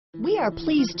We are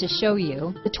pleased to show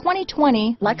you the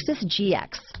 2020 Lexus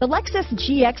GX. The Lexus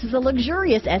GX is a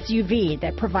luxurious SUV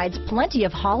that provides plenty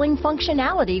of hauling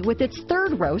functionality with its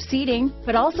third-row seating,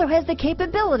 but also has the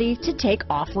capability to take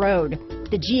off-road.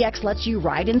 The GX lets you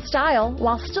ride in style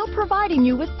while still providing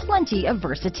you with plenty of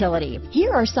versatility.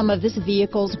 Here are some of this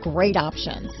vehicle's great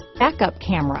options: backup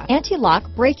camera, anti-lock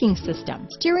braking system,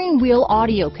 steering wheel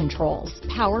audio controls,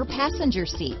 power passenger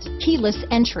seat, keyless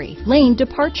entry, lane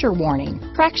departure warning,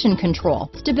 traction control,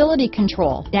 stability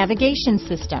control, navigation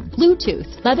system,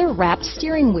 Bluetooth, leather-wrapped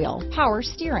steering wheel, power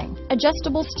steering,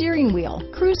 adjustable steering wheel,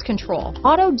 cruise control,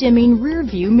 auto-dimming rear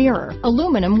view mirror,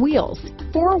 aluminum wheels,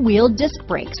 four-wheel disc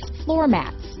brakes, floor mats,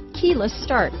 keyless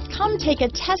start. Come take a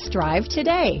test drive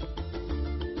today.